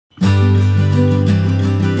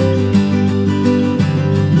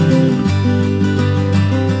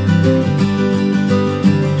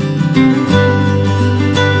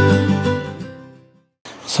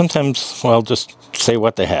sometimes, well, just say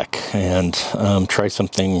what the heck and try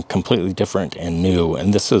something completely different and new.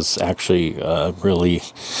 And this is actually really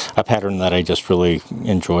a pattern that I just really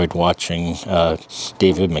enjoyed watching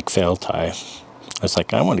Davie McPhail tie. I was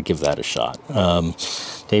like, I want to give that a shot.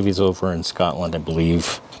 Davie's over in Scotland, I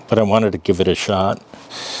believe, but I wanted to give it a shot,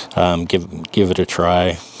 give it a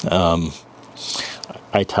try.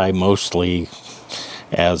 I tie mostly,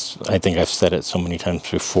 as I think I've said it so many times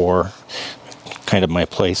before, kind of my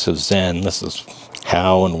place of Zen. This is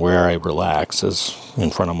how and where I relax, is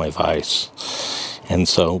in front of my vise. And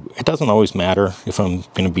so it doesn't always matter if I'm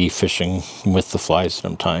going to be fishing with the flies that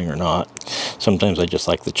I'm tying or not. Sometimes I just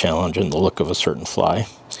like the challenge and the look of a certain fly.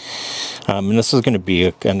 And this is going to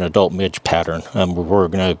be an adult midge pattern.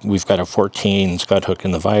 We've got a 14 scud hook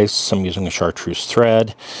in the vise. I'm using a chartreuse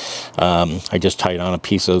thread. I just tied on a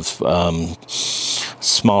piece of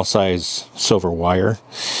small size silver wire.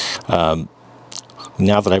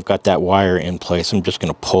 Now that I've got that wire in place, I'm just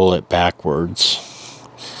going to pull it backwards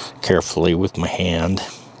carefully with my hand,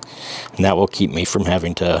 and that will keep me from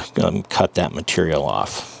having to cut that material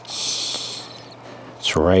off.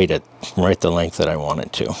 It's right the length that I want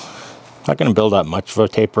it to. Not going to build up much of a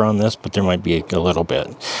taper on this, but there might be a little bit.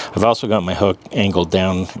 I've also got my hook angled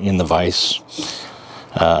down in the vise.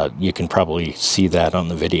 You can probably see that on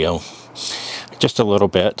the video. Just a little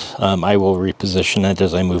bit. I will reposition it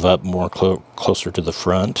as I move up more closer to the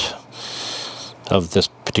front of this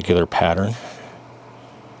particular pattern.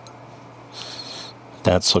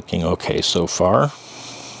 That's looking okay so far.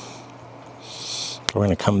 We're going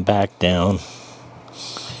to come back down.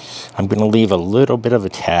 I'm going to leave a little bit of a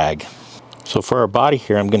tag. So for our body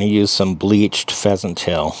here, I'm going to use some bleached pheasant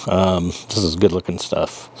tail. This is good looking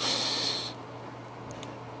stuff.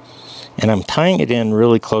 And I'm tying it in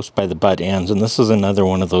really close by the butt ends, and this is another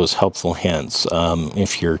one of those helpful hints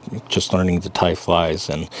if you're just learning to tie flies.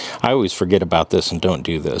 And I always forget about this and don't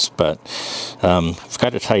do this, but I've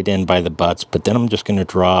got it tied in by the butts, but then I'm just going to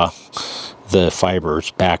draw the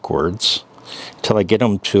fibers backwards until I get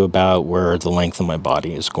them to about where the length of my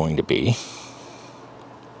body is going to be.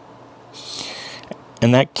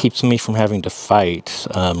 And that keeps me from having to fight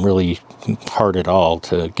really hard at all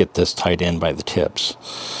to get this tied in by the tips.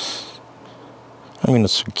 I'm going to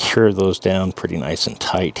secure those down pretty nice and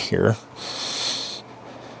tight here.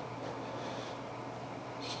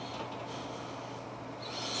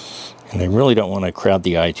 And I really don't want to crowd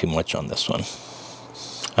the eye too much on this one.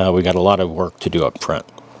 We got a lot of work to do up front.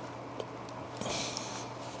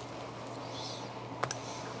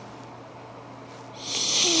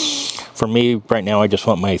 For me, right now, I just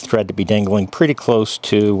want my thread to be dangling pretty close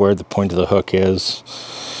to where the point of the hook is.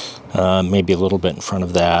 Maybe a little bit in front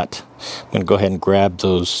of that. I'm going to go ahead and grab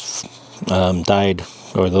those dyed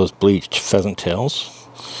or those bleached pheasant tails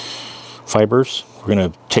fibers. We're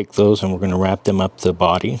going to take those and we're going to wrap them up the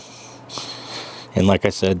body. And like I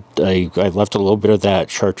said, I left a little bit of that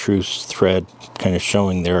chartreuse thread kind of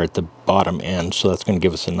showing there at the bottom end, so that's going to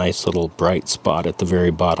give us a nice little bright spot at the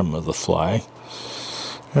very bottom of the fly.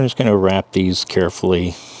 I'm just going to wrap these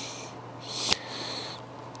carefully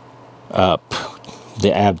up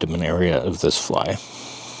the abdomen area of this fly.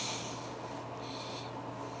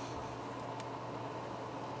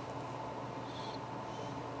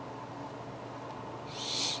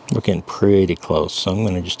 Looking pretty close, so I'm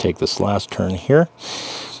going to just take this last turn here,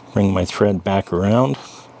 bring my thread back around,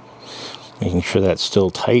 making sure that's still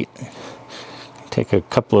tight. Take a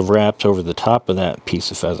couple of wraps over the top of that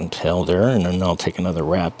piece of pheasant tail there, and then I'll take another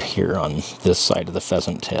wrap here on this side of the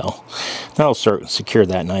pheasant tail. That'll secure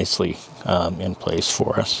that nicely in place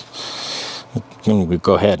for us. And we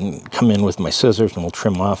go ahead and come in with my scissors and we'll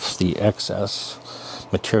trim off the excess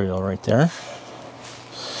material right there.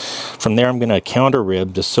 From there I'm going to counter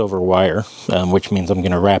rib the silver wire, which means I'm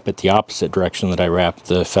going to wrap it the opposite direction that I wrapped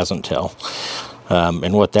the pheasant tail.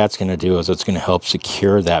 And what that's going to do is it's going to help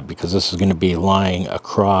secure that, because this is going to be lying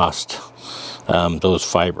across those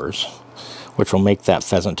fibers, which will make that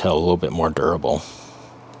pheasant tail a little bit more durable.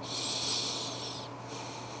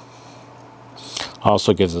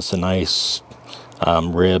 Also gives us a nice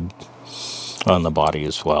rib on the body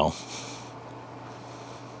as well.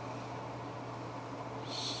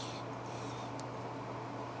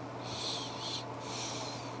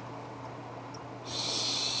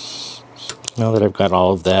 Now that I've got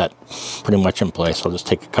all of that pretty much in place, I'll just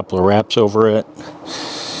take a couple of wraps over it.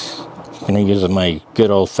 I'm going to use my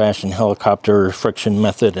good old-fashioned helicopter friction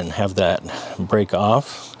method and have that break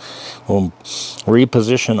off. We'll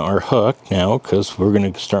reposition our hook now, because we're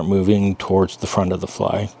going to start moving towards the front of the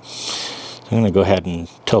fly. So I'm going to go ahead and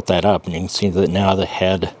tilt that up, and you can see that now the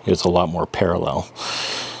head is a lot more parallel.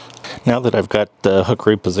 Now that I've got the hook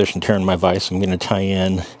repositioned here in my vise, I'm going to tie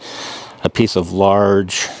in a piece of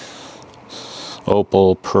large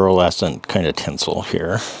opal pearlescent kind of tinsel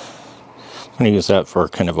here. I'm going to use that for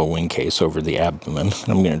kind of a wing case over the abdomen.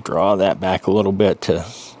 I'm going to draw that back a little bit to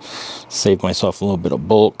save myself a little bit of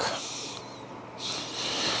bulk.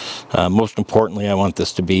 Most importantly, I want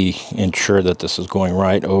this to ensure that this is going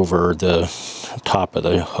right over the top of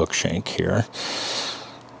the hook shank here.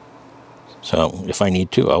 So if I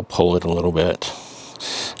need to, I'll pull it a little bit.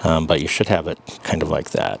 But you should have it kind of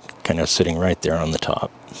like that, kind of sitting right there on the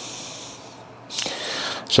top.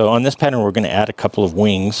 So on this pattern, we're going to add a couple of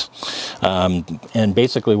wings. And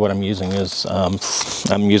basically what I'm using is,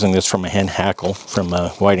 I'm using this from a hen hackle, from a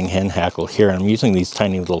whiting hen hackle here. I'm using these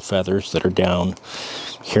tiny little feathers that are down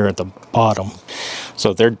here at the bottom.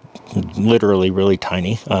 So they're literally really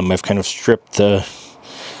tiny. I've kind of stripped the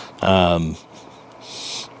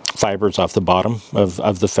fibers off the bottom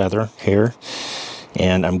of the feather here.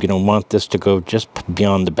 And I'm going to want this to go just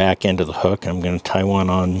beyond the back end of the hook. I'm going to tie one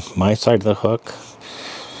on my side of the hook.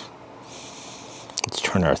 Let's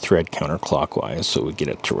turn our thread counterclockwise so we get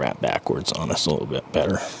it to wrap backwards on us a little bit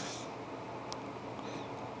better.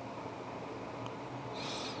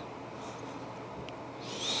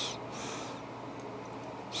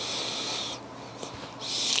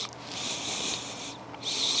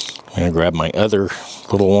 I'm going to grab my other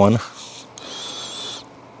little one.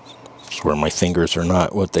 It's where my fingers are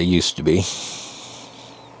not what they used to be.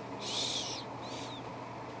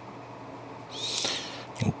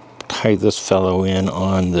 And tie this fellow in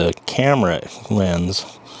on the camera lens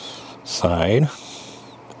side.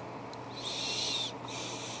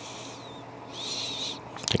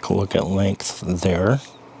 Take a look at length there.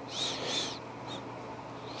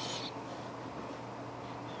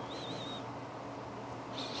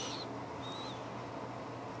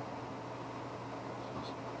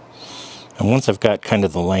 And once I've got kind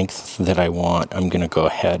of the length that I want, I'm going to go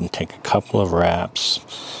ahead and take a couple of wraps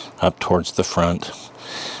up towards the front.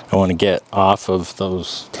 I want to get off of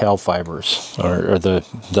those tail fibers, or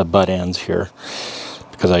the butt ends here,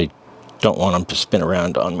 because I don't want them to spin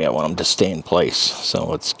around on me. I want them to stay in place. So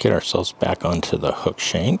let's get ourselves back onto the hook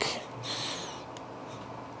shank.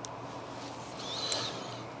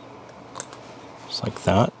 Just like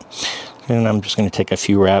that. And I'm just going to take a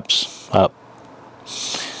few wraps up,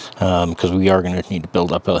 because we are going to need to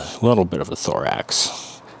build up a little bit of a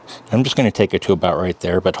thorax. I'm just going to take it to about right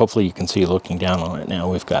there, but hopefully you can see looking down on it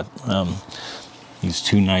now, we've got these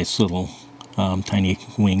two nice little tiny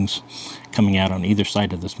wings coming out on either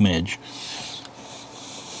side of this midge.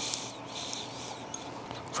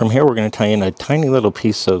 From here we're going to tie in a tiny little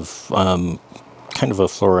piece of kind of a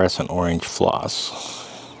fluorescent orange floss.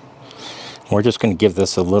 We're just going to give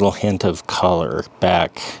this a little hint of color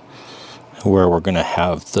back where we're going to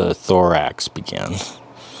have the thorax begin.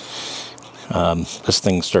 This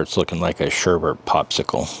thing starts looking like a sherbet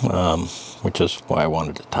popsicle, which is why I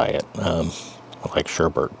wanted to tie it. I like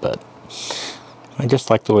sherbet, but I just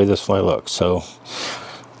like the way this fly looks. So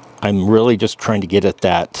I'm really just trying to get at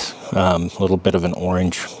that little bit of an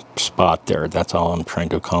orange spot there. That's all I'm trying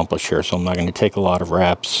to accomplish here. So I'm not going to take a lot of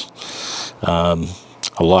wraps. A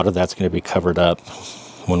lot of that's going to be covered up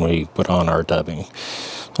when we put on our dubbing.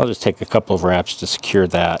 I'll just take a couple of wraps to secure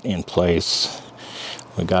that in place.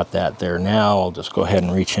 We got that there now. I'll just go ahead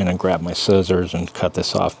and reach in and grab my scissors and cut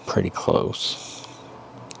this off pretty close.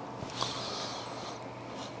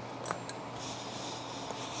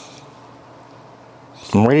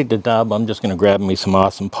 I'm ready to dub. I'm just going to grab me some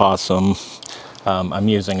Awesome Possum. I'm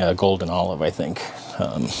using a golden olive, I think.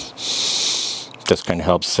 Just kind of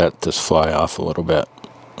helps set this fly off a little bit.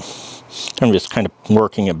 I'm just kind of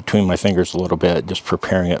working it between my fingers a little bit, just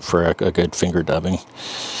preparing it for a good finger dubbing.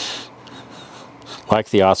 Like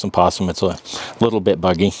the Awesome Possum, it's a little bit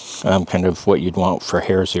buggy, kind of what you'd want for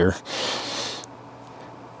hare's ear.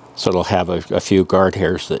 So it'll have a few guard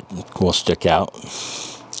hairs that will stick out.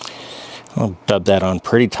 I'll dub that on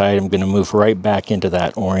pretty tight. I'm going to move right back into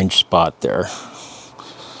that orange spot there.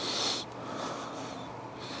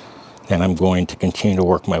 And I'm going to continue to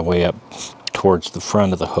work my way up towards the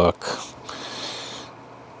front of the hook.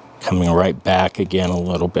 Coming right back again a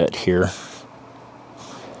little bit here.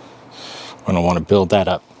 And I want to build that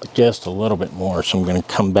up just a little bit more, so I'm going to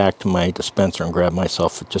come back to my dispenser and grab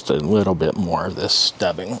myself just a little bit more of this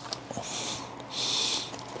stubbing.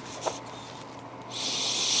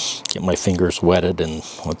 Get my fingers wetted and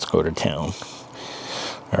let's go to town.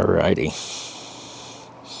 Alrighty.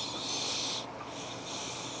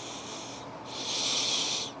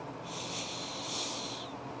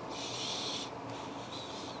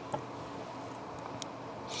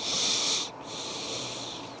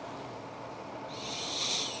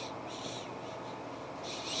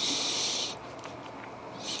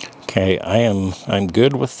 Okay, I'm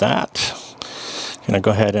good with that. Gonna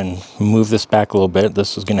go ahead and move this back a little bit.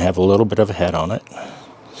 This is gonna have a little bit of a head on it.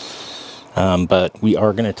 But we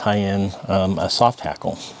are gonna tie in a soft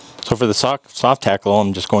tackle. So for the soft tackle,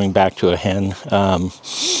 I'm just going back to a hen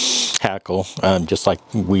hackle, just like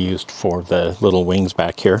we used for the little wings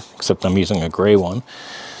back here, except I'm using a gray one.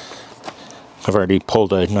 I've already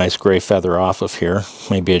pulled a nice gray feather off of here,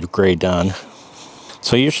 maybe a gray dun.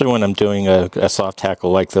 So usually when I'm doing a soft tackle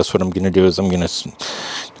like this, what I'm going to do is I'm going to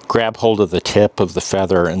grab hold of the tip of the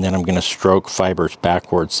feather, and then I'm going to stroke fibers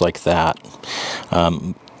backwards like that.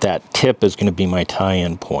 That tip is going to be my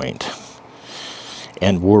tie-in point.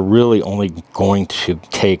 And we're really only going to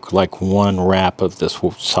take like one wrap of this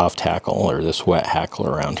soft hackle or this wet hackle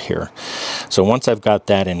around here. So once I've got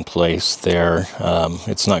that in place there,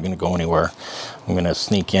 it's not going to go anywhere. I'm going to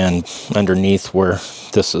sneak in underneath where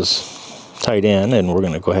this is tied in, and we're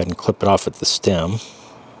going to go ahead and clip it off at the stem.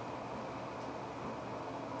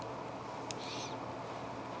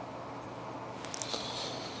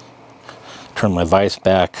 Turn my vise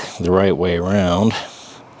back the right way around.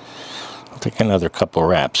 Take another couple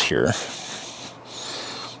wraps here.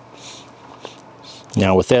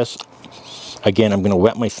 Now with this, again, I'm going to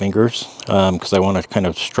wet my fingers because I want to kind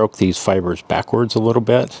of stroke these fibers backwards a little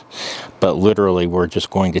bit, but literally we're just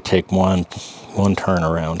going to take one turn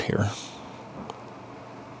around here.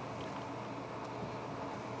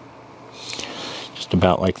 Just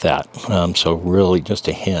about like that. So really just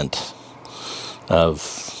a hint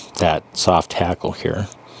of that soft hackle here.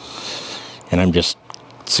 And I'm just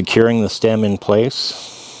securing the stem in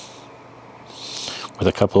place with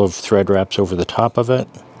a couple of thread wraps over the top of it.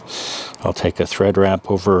 I'll take a thread wrap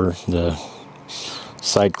over the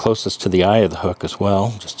side closest to the eye of the hook as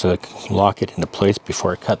well, just to lock it into place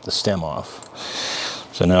before I cut the stem off.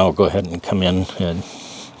 So now I'll go ahead and come in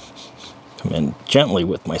gently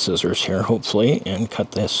with my scissors here, hopefully, and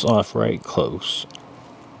cut this off right close.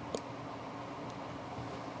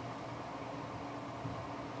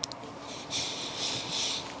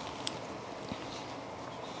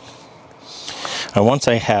 Now once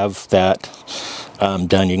I have that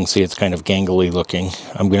done, you can see it's kind of gangly looking.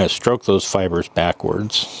 I'm going to stroke those fibers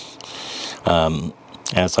backwards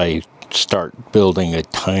as I start building a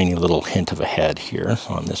tiny little hint of a head here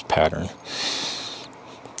on this pattern.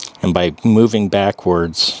 And by moving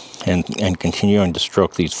backwards and continuing to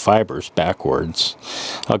stroke these fibers backwards,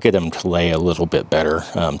 I'll get them to lay a little bit better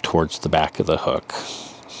towards the back of the hook.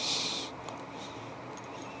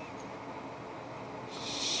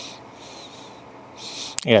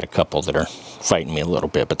 I got a couple that are fighting me a little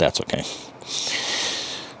bit, but that's okay.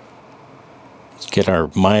 Let's get our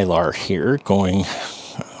mylar here going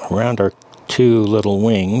around our two little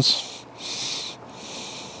wings.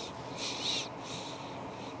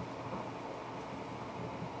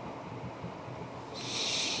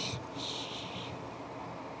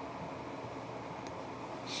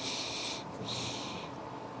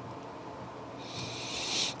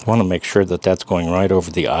 I want to make sure that that's going right over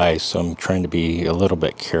the eye, so I'm trying to be a little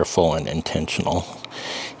bit careful and intentional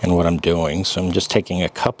in what I'm doing. So I'm just taking a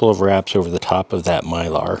couple of wraps over the top of that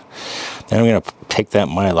mylar. Then I'm going to take that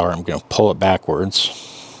mylar, I'm going to pull it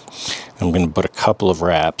backwards. I'm going to put a couple of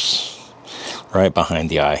wraps right behind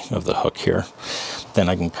the eye of the hook here. Then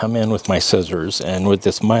I can come in with my scissors, and with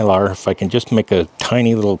this mylar, if I can just make a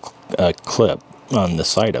tiny little clip on the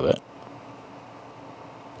side of it,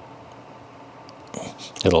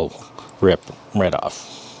 it'll rip right off.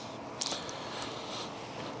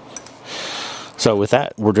 So with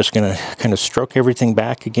that, we're just going to kind of stroke everything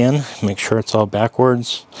back again, make sure it's all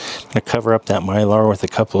backwards. I'm going to cover up that mylar with a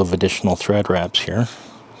couple of additional thread wraps here.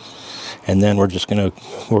 And then we're going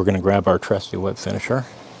to grab our trusty whip finisher.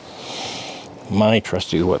 My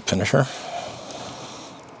trusty whip finisher.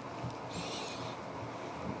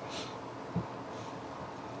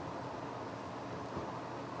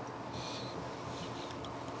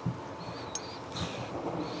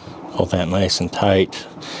 Hold that nice and tight.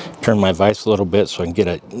 Turn my vise a little bit so I can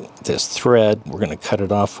get this thread. We're going to cut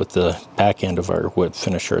it off with the back end of our whip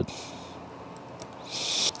finisher.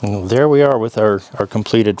 And there we are with our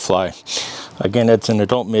completed fly. Again, it's an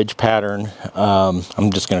adult midge pattern.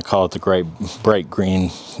 I'm just going to call it the bright green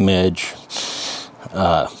midge.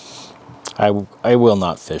 I will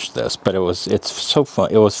not fish this, but it's so fun.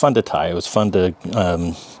 It was fun to tie. It was fun to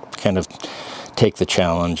kind of take the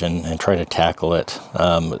challenge and try to tackle it.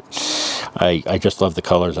 I just love the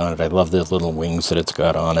colors on it. I love the little wings that it's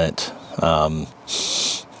got on it.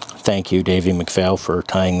 Thank you, Davie McPhail, for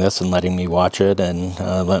tying this and letting me watch it and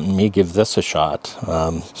letting me give this a shot.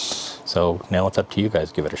 So now it's up to you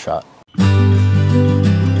guys. Give it a shot.